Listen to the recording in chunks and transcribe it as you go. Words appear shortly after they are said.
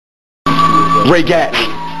Ray Gatz.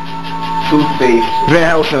 Toothpaste. Van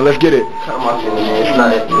Helsing, let's get it. Come on, man. It's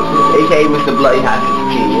nothing. AKA Mr. Bloody Hot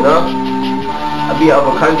 16, you know? I be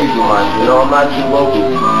other countries with mine, you know? I'm not too local.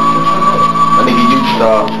 My nigga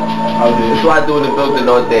U-Star. That's what I do in the building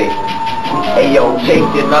all day. Hey yo,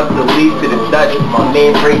 chased enough to lead to the Dutch. My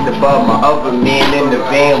man raced above my other man in the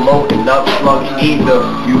van, loading up slugs either.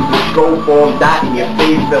 Use the scope on dot in your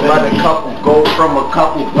face and let a couple go from a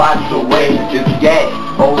couple blocks away. It's Gatz,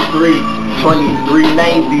 03,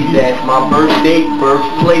 2390, that's my birthday,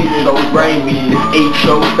 birthplace, so grimy. It's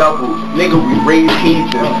HO double, nigga we raise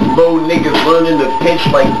heathens. Low niggas learning to pitch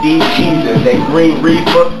like these cheeses. That green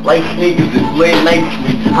reefer, like sneakers is lit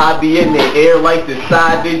nicely. I be in the air like the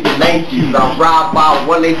side of the 90s. I ride by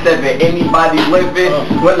 187, anybody living?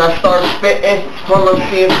 When I start spitting, all I'm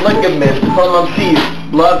seeing is ligaments, all I'm seeing is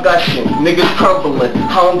blood gushing, niggas crumbling.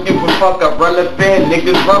 I don't give a fuck, I run the fan,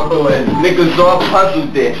 niggas rumbling. Niggas all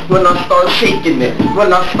puzzled it, when I start shaking it,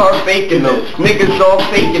 when I start faking them. Niggas all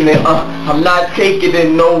faking it, I'm not taking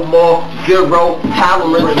it no more. Zero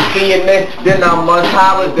tolerance, seeing it, then I must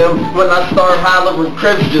holler them. When I start hollering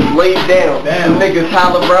Crips, just lay down. Some niggas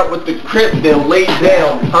holler out with the Crip, then lay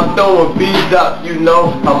down. I'm throwing bees up, you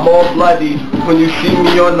know, I'm all bloody. When you see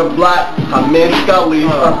me on the block, I'm in Scully.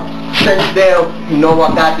 Trench down, you know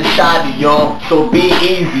I got the shotty, y'all. So be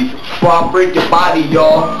easy, before I break your body,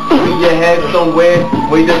 y'all. Leave your head somewhere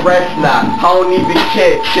where the rest not. I don't even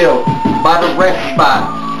care, chill, by the rest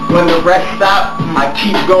spot. When the rest stop, I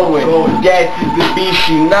keep going. Gatz is the beast,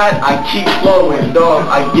 you not, I keep flowing, dog.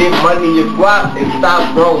 I get money and guap and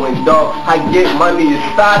stop growing, dog. I get money and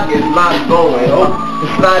stock, it's not going.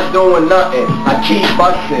 It's not doing nothing, I keep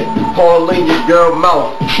busting. All in your girl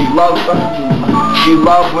mouth, she loves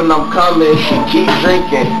when I'm coming, she keep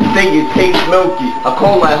drinking. Say it tastes milky, I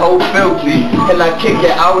call that hoe filthy. And I kick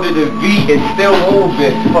it out of the V, it's still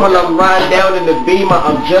moving. When I'm riding down in the Beamer,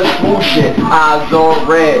 I'm just swooshing. Eyes on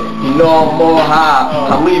red, you know I'm more high.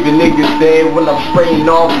 I'm leaving niggas dead when I'm spraying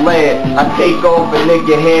off lead. I take off a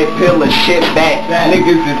nigga head, peel and shit back.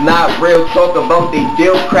 Niggas is not real, talk about they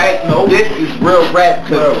deal crack. No, this is real rap,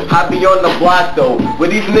 cause I be on the block though.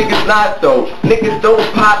 But these niggas not though. Niggas don't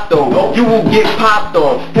pop though. You will get popped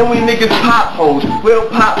on. And we niggas pop hoes. We'll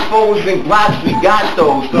pop phones and glocks, we got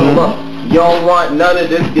those. Look, you don't want none of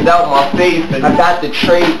this, get out my face. I got the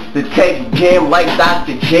trade, the tech jam like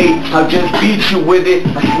Dr. J. I just beat you with it,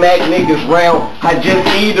 I smack niggas round. I just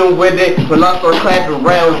eat them with it, when I start clapping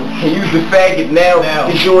rounds. And use the faggot now,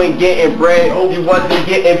 cause you ain't getting bread. You wasn't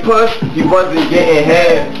getting push, you wasn't getting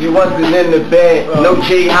head. You wasn't in the bed, no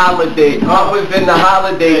J Holiday. I was in the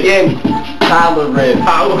Holiday Inn. Tolerant,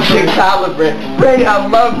 shit tolerant. Ray, I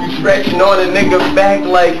love you, stretching on a nigga back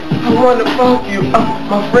like I wanna fuck you.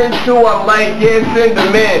 My friends too, I'm like, yeah, send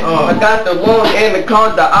them in. I got the long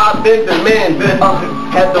anaconda, I've been the man.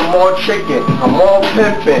 Had them all tricking, I'm all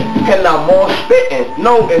pimping, and I'm all spitting.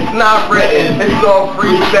 No, it's not written, it's all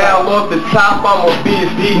freestyle. Off the top, I'm a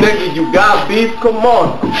beast. Nigga, you got beef? Come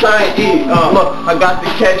on, I'm trying to eat. Look, I got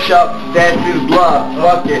the ketchup, that's his blood.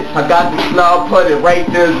 Fuck it, I got the snow, put it right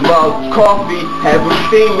there as well. Coffee, have it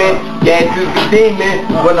steaming, Gatz is the demon.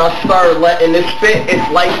 When I start letting it spit, it's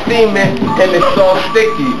like semen, and it's all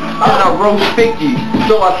sticky. And I roll sticky,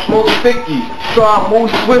 so I smoke sticky. So I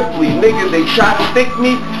move swiftly. Niggas, they try to stick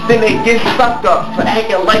me, then they get stuck up for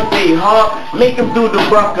acting like they hard. Make them do the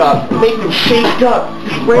buck up, make them shake up,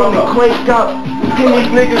 just bring the quake up. Then these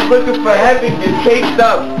niggas looking for heaven get taped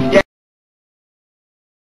up.